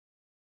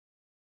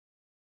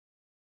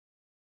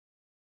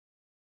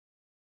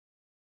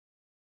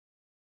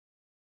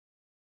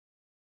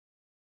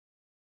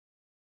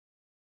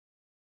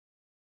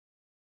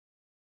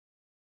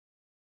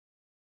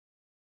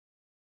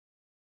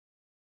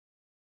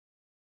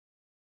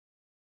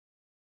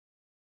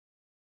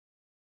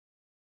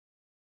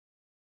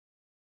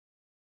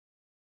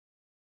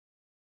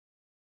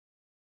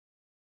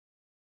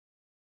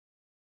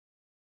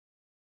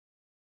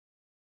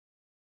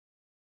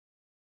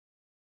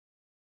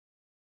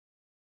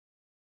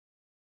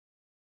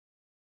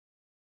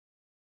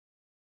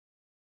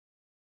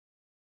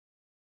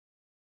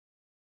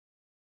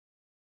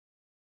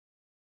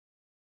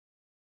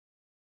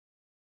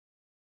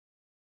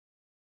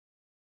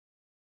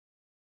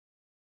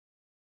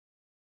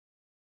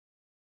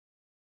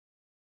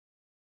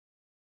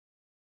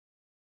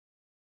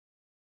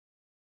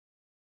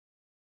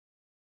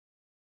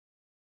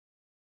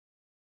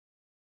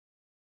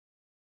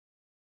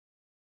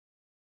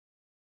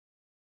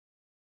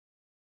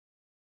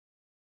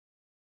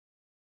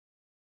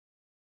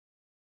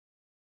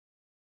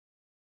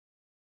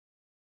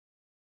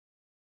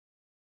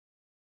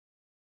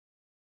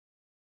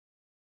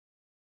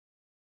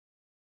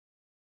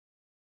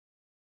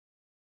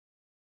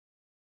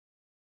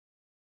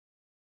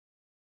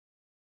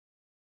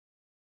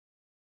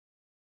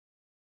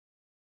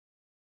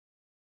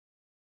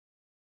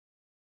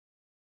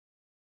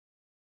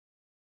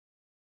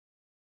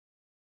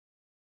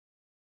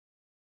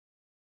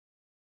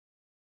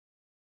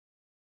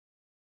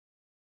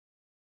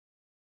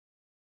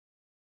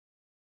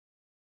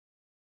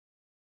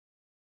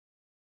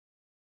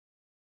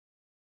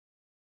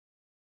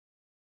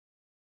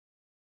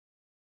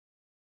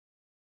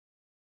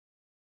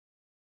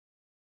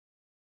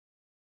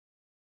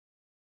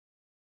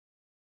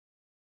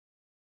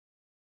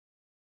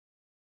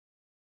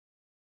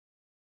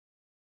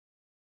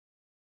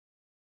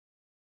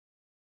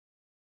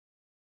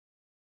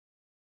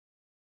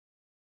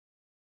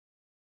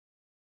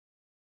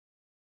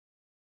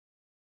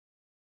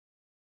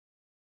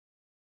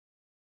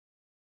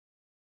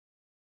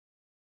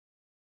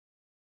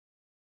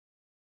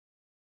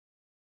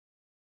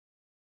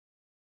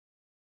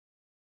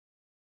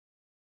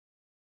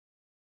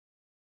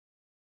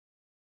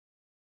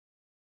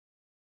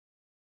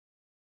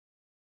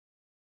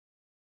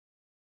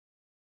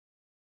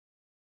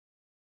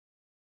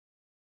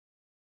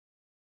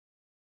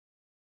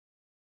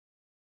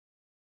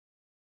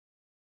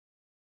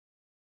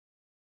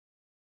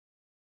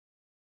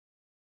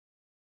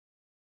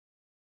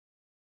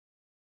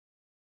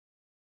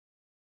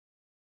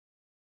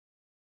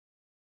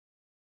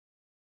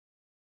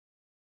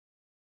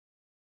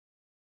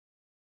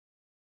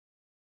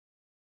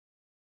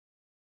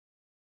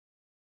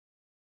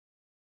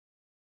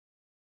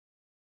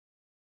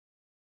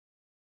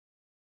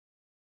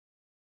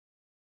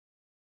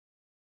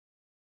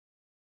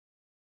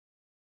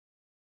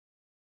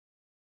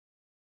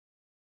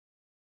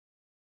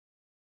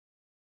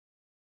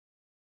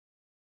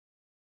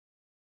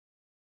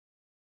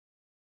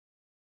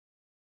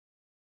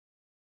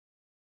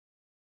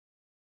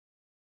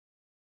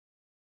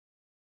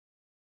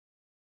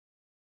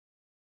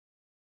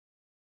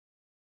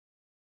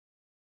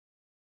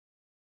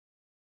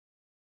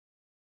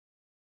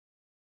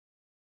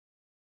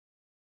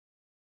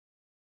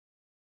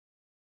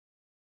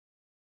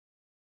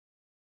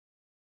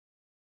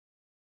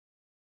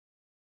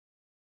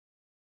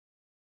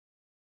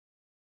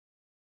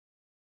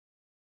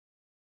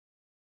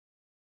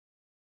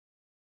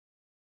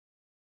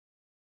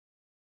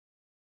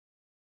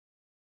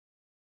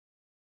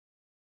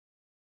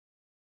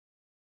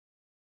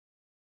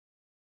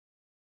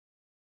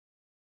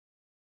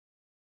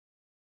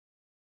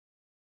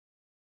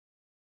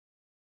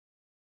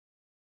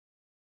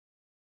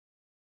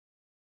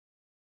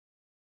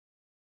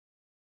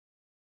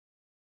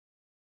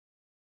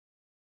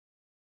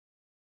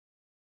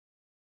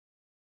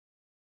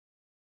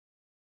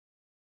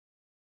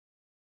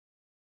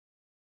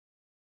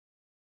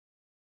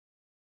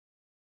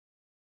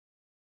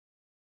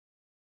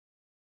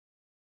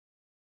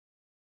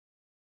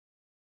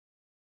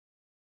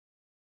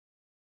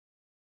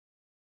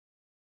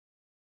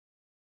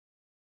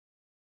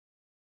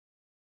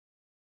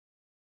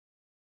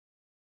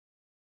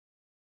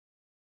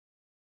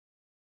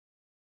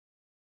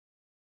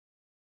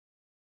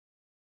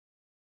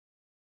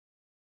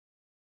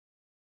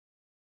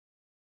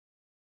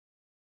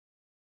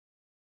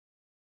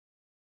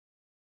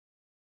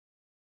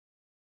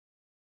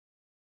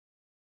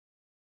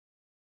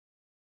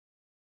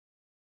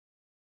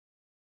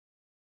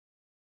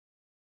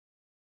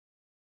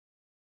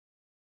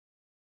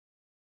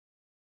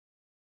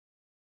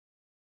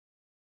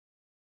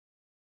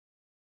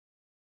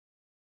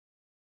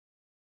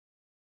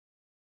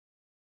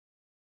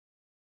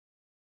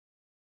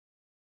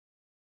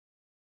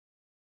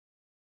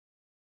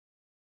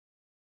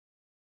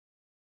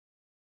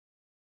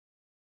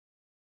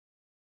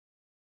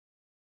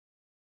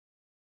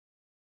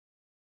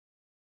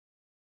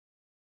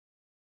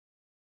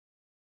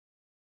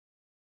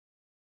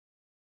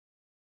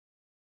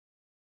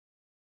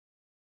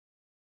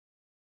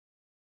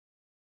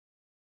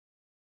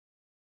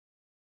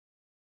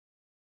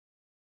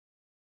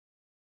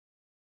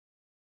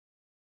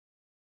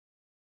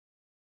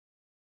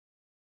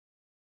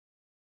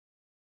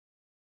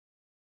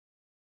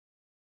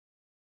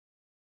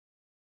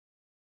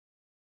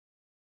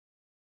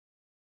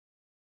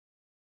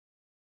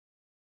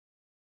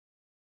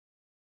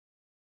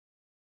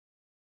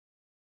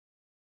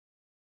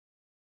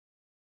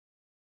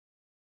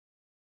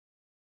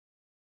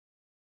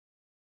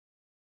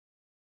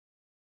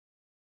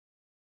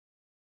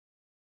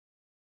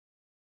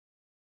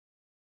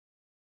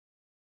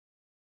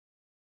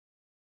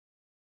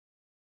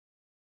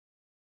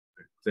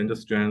then the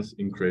strength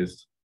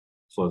increased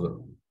further.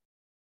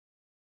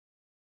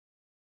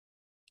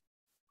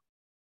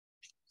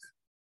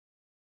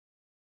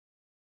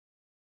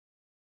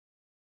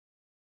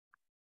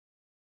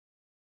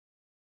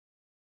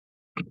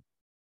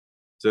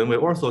 Then we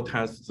also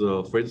test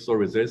the freeze-thaw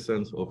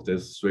resistance of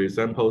these 3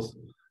 samples.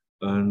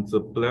 And the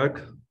black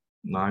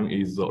line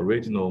is the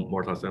original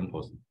mortar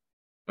samples.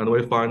 And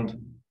we find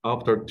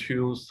after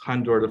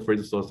 200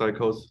 freeze-thaw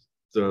cycles,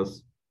 the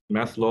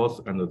mass loss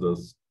and the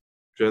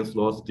strength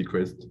loss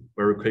decreased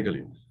very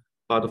quickly.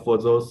 But for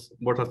those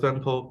mortar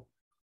sample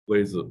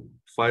with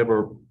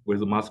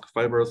mask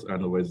fibers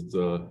and with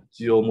the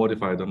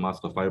geo-modified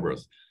mask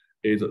fibers,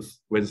 it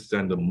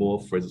withstand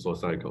more freeze-thaw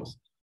cycles.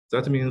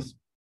 That means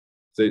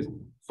the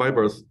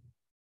fibers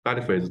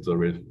benefit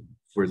the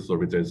freeze-thaw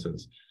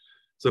resistance.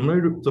 The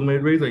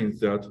main reason is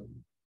that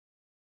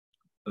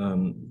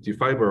the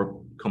fiber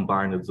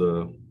combined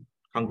the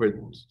concrete,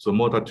 the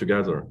mortar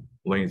together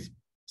when it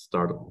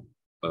start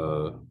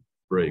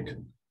break.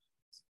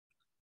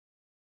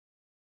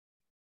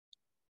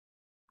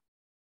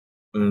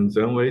 And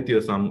then we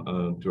did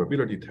some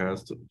durability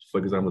tests, for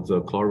example,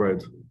 the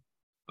chloride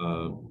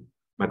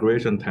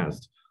migration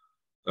test.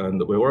 And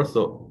we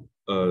also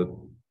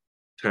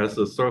test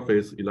the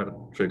surface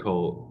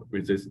electrical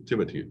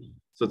resistivity.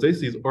 So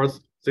this is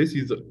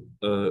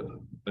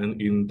an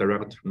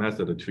indirect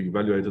method to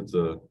evaluate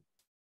the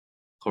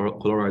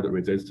chloride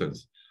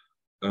resistance.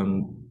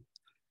 And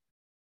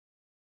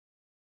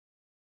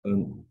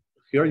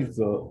here is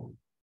the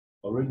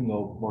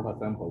original mortar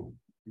sample.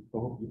 Its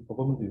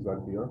performance is right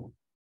here.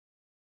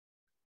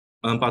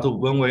 But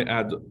when we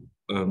add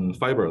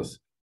fibers,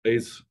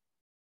 its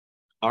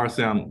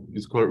RCM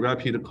is called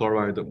rapid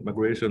chloride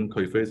migration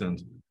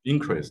coefficient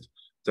increased.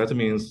 That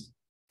means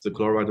the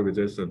chloride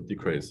resistance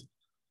decreased.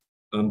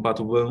 But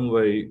when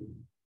we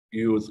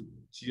use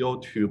geo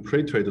to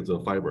pretreat the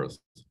fibers,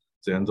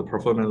 then the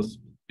performance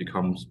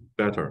becomes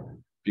better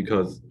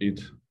because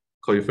its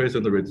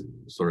chloride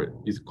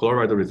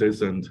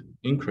resistance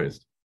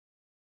increased.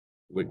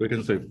 We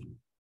can say.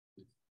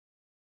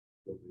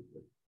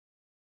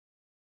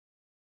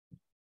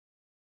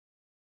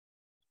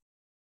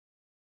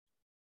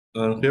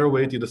 Here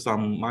we did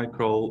some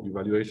micro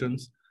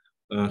evaluations.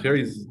 Here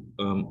is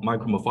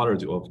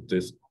micromorphology of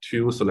these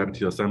 2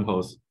 selected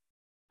samples,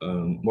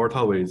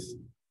 mortar with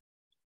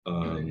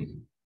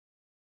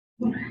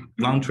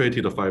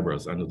non-treated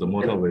fibers and the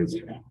mortar with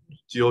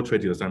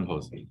geo-treated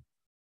samples.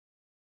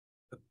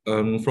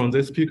 From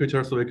these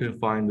pictures, we can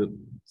find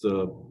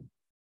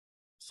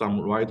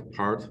some white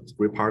part,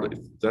 gray part.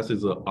 That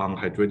is the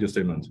unhydrated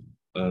cement.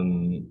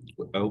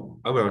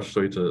 I will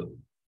show it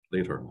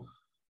later.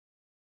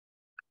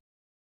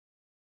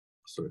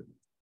 Sorry.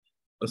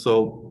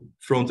 So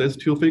from these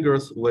 2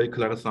 figures, we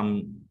collect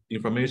some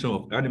information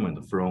of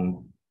element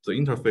from the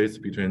interface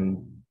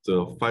between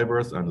the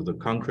fibers and the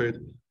concrete.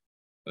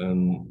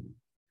 And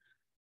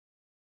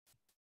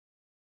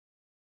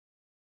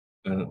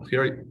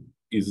here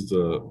is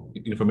the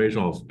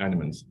information of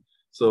elements.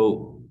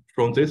 So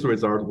from this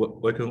result,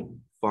 we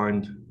can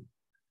find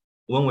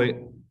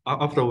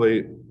after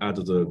we add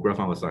the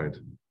graphene oxide,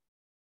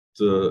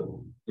 the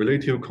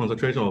relative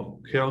concentration of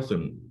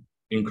calcium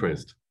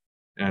increased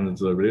and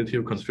the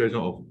relative concentration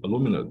of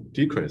alumina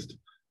decreased.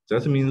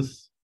 That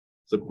means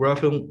the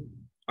graphene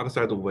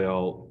oxide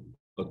will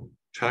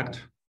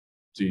attract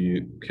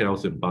the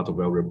calcium but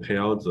will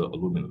repel the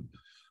alumina.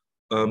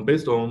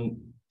 Based on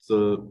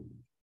the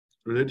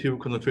relative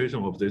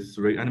concentration of these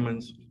 3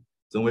 elements,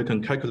 then we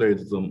can calculate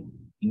the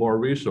Mohr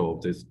ratio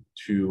of these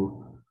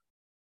 2,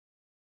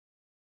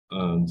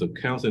 the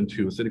calcium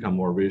to silica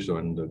Mohr ratio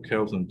and the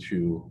calcium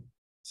to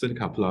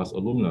silica plus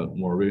alumina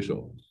Mohr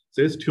ratio.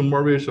 These 2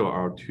 Mohr ratio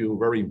are 2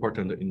 very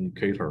important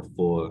indicators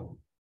for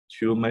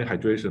 2 main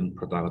hydration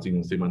products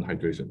in cement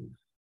hydration.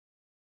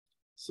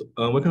 So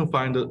we can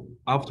find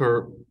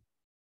after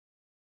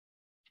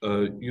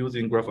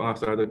using graphene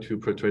oxide to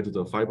pretreat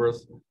the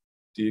fibers,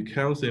 the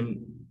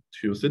calcium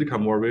to silica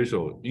Mohr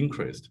ratio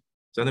increased.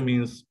 That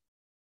means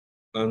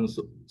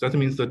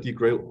the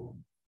degree of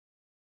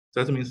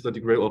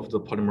the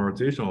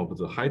polymerization of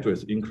the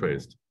hydrates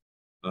increased.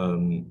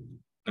 And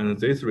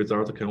this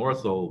result can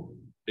also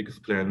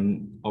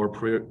explain our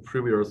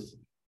previous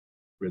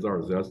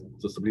results. That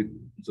the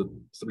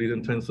split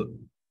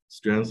intention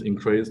strength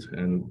increased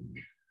and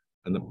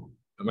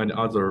many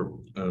other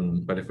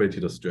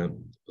benefited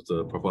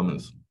the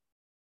performance.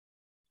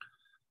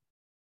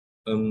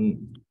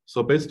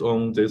 So based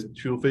on these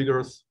 2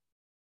 figures,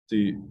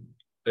 the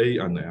A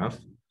and F,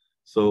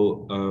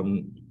 so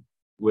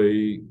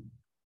we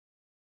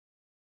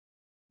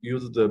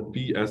use the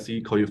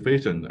BSE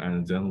coefficient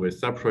and then we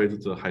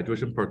separate the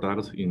hydration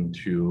product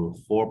into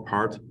 4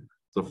 parts.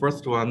 The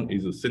first one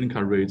is the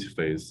silica rich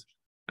phase,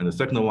 and the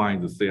second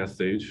one is the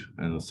CSH,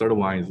 and the third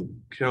one is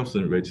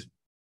calcium rich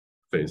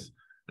phase.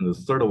 And the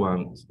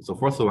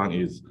first one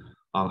is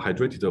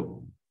unhydrated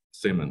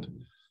cement.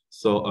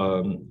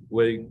 So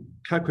we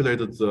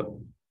calculated the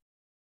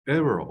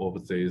error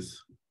of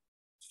these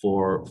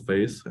 4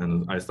 phases,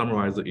 and I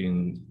summarize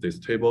in these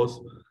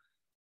tables.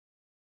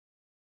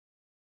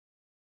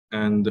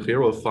 And here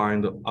we'll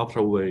find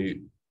after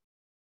we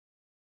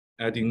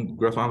adding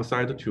graphene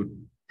oxide to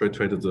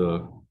pretreat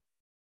the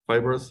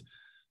fibers,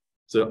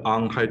 the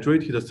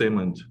unhydrated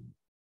cement,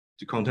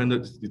 the content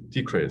is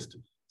decreased.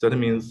 That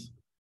means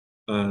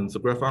the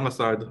graphene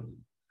oxide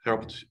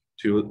helped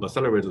to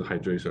accelerate the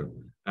hydration.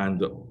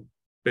 And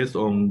based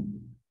on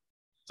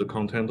the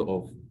content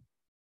of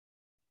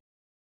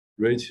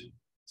rich,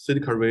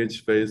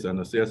 silica-rich phase and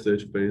the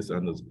CSH phase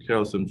and the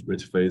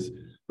calcium-rich phase,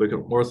 we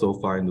can also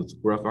find the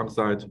graphene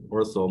oxide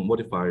also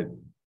modify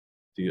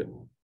the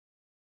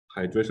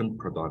hydration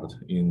product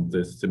in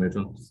this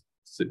cement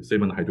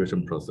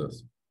hydration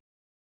process.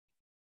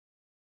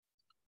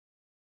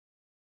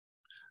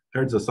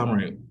 Here's the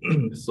summary.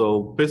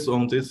 So based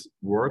on this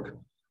work,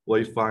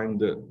 we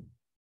find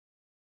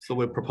so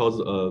we propose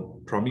a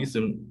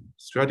promising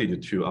strategy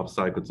to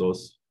upcycle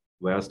those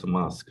waste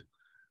masks.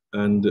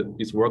 And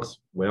it works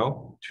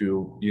well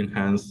to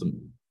enhance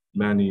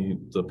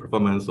the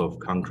performance of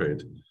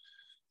concrete.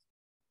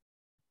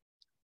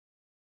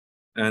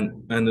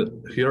 And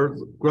here,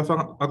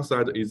 graphene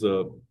oxide is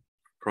a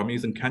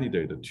promising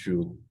candidate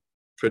to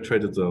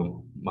pretreat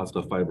the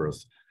master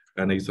fibers,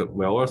 and it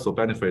will also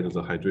benefit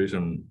the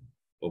hydration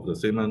of the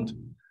cement.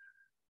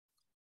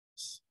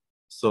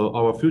 So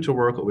our future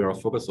work will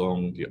focus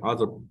on the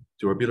other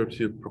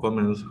durability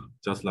performance,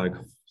 just like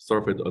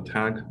surface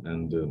attack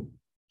and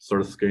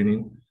surface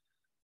scaling.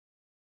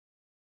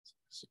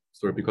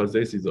 Sorry, because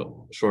this is a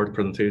short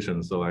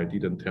presentation, so I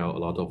didn't tell a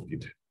lot of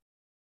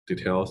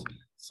details.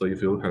 So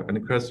if you have any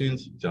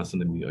questions, just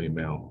send me an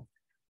email.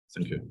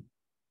 Thank you.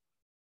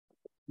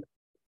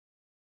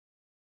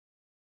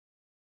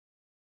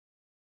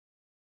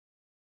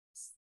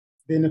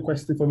 Any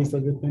question for Mr.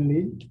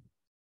 Zhipeng?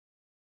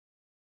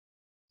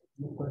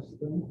 No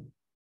question.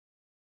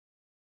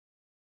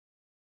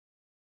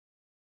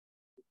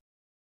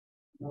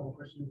 No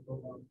question for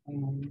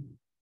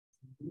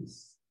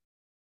this.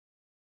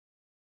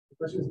 The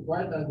question is,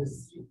 why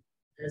does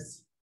the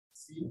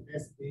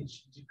CSH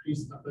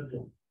decrease after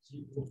the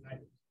G09?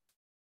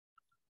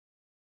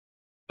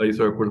 It's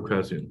a good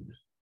question.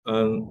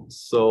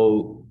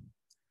 So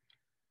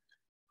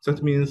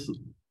that means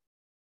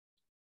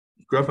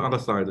graphene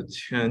oxide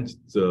changed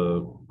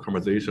the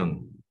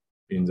conversation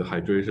in the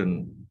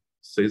hydration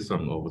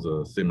system of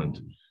the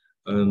cement.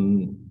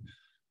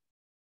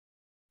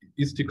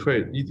 It's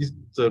decreased.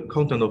 The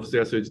content of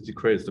CSH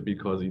decreased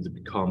because it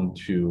become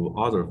to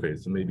other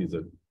phase, maybe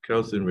the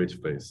calcium-rich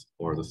phase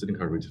or the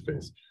silica-rich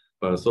phase.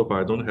 But so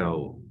far, I don't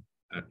have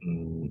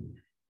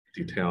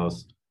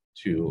details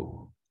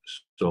to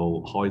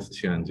show how it's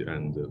changed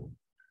and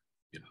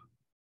yeah.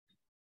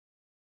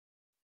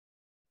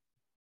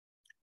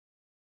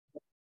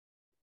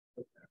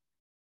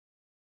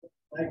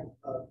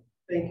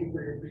 Thank you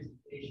for your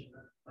presentation.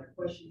 My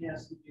question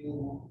has to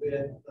do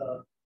with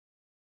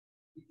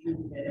and if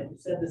you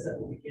said this at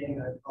the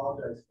beginning, I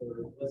apologize for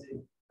it. Was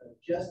it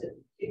just a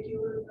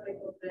particular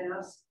type of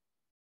mask,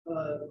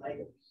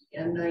 like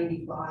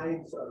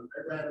N95? So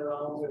I ran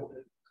around with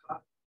the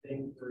cotton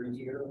thing for a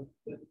year.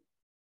 But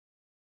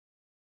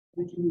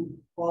did you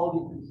quality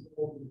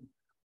control?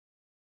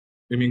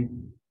 You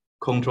mean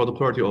control the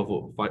quality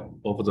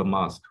of the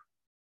mask?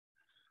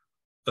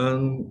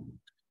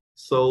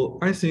 So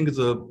I think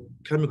the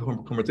chemical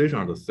conversation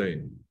are the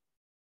same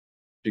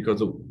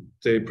because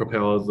they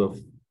prepare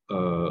the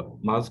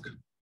mask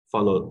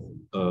follow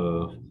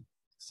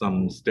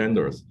some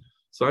standards.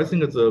 So I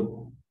think the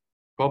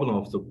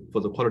problem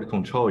for the quality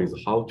control is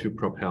how to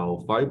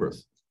propel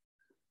fibers.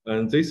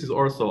 And this is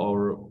also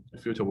our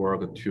future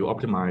work to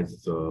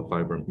optimize the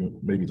fiber,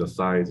 maybe the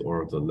size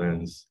or the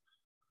length.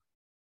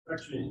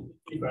 Actually,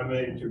 if I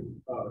may to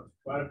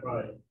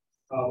clarify,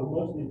 we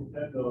mostly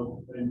depend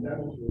on the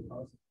international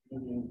concept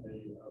using a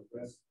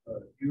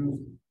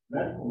used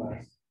medical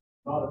mask,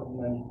 not a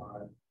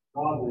N95,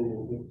 not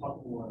the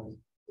cotton ones.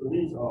 So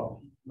these are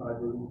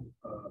fiber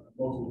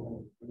mostly in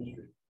the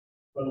industry.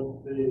 But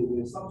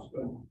the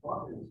subsequent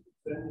projects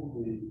extending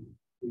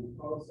the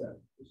concept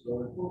is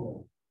very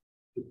important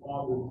to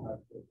other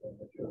types of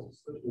materials,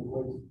 especially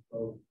waste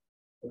of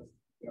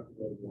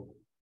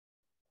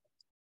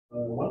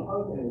one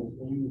other thing is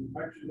when you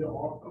actually there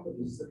are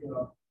companies setting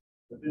up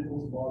the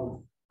business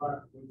model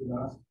track with the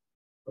mask,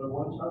 but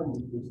one challenge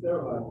is to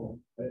sterilize them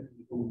and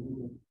before we use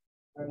them.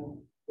 And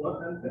one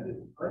unintended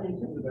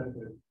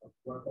benefit of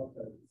black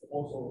oxide is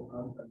also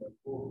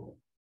antimicrobial.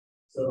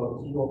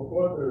 So you will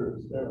further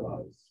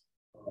sterilize.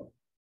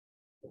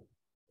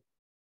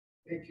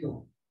 Thank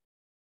you.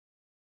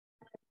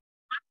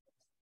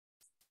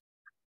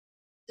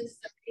 This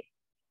study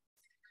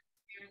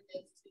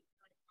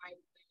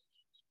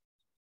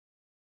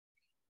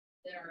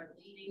that are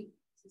leading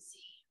to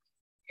see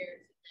compared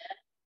to that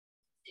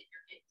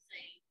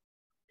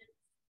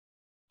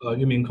saying.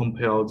 You mean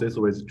compare this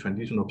with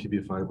traditional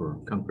PP fiber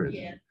concrete?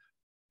 Yeah.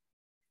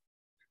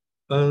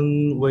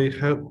 We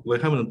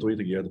haven't do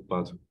it yet,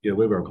 but yeah,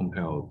 we will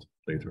compare it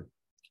later.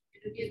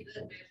 It'll get good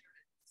measurement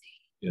to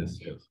see Yes,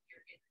 yes.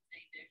 You're getting the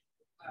same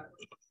fiber.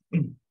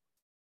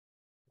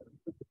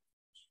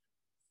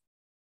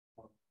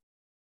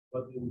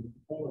 But in the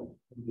point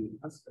in the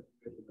aspect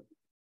that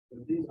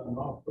these are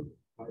not perfect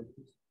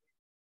fibers.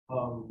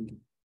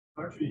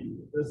 Actually,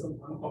 there's some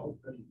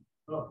unpublished study,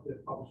 not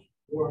yet published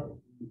work in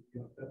the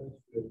demonstrated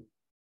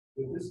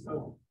with this kind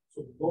of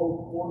low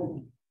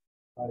quality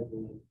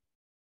fiber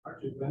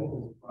actually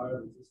benefits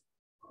fire resistance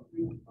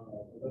concrete.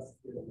 That's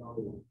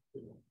another, so we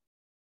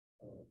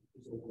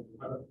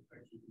haven't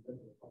actually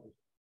presented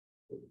published.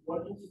 But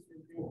one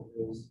interesting thing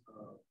is,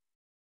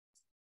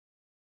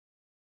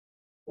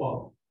 well,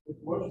 the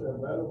commercially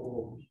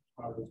available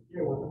fibers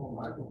here with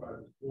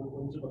microfibers,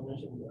 when Zhipeng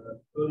mentioned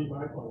 30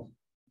 microns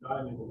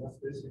diameter, that's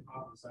basically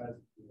half the size of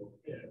your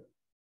hair.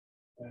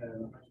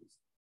 And actually,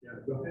 yeah,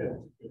 your hair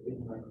is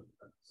 80 microns.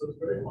 So it's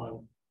very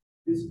fine.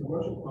 These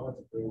commercial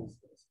products are very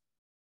expensive.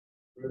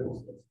 Very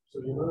expensive.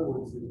 So in other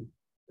words, the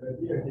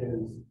idea here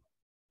is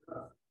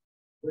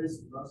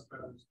waste glass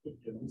fibers could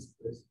be at least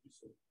less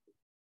useful.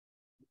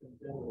 You can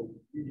generate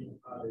really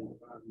high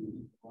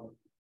value on.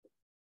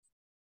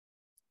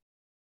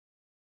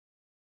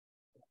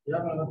 We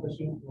have another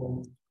question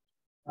from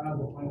one of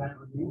the online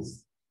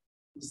audience.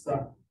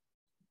 Mr.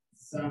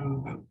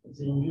 Sam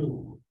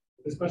Zinyu.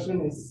 This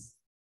question is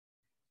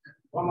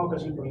one more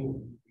question for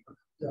you.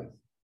 Yes.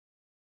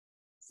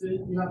 So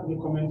you have any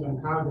comment on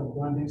how the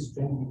bonding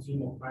strength between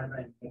the fiber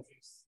and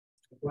matrix,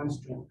 the bond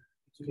strength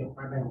between the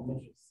fiber and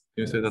matrix.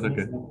 Can you say that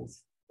again?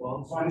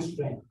 Bond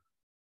strength.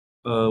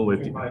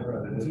 Between the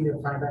fiber and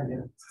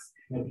the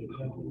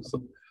matrix.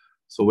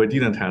 So we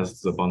didn't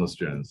test the bond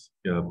strength.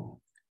 Yeah.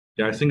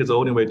 Yeah, I think the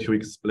only way to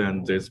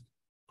explain this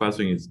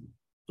question is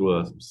do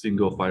a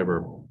single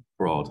fiber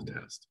broad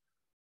test.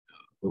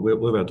 We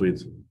will do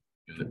it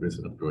in the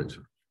recent approach.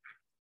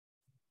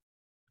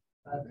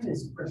 I think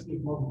it's actually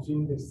more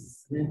between the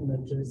cement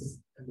matrix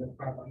and the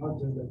fiber, not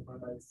just the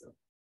fiber itself.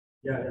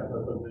 Yeah,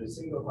 but the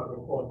single fiber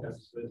core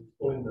test is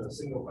pulling the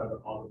single fiber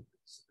out of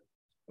this.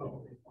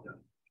 Okay. Yeah.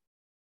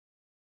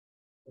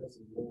 That's a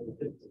little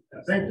bit.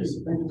 Thank you.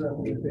 Thank you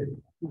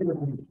very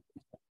much.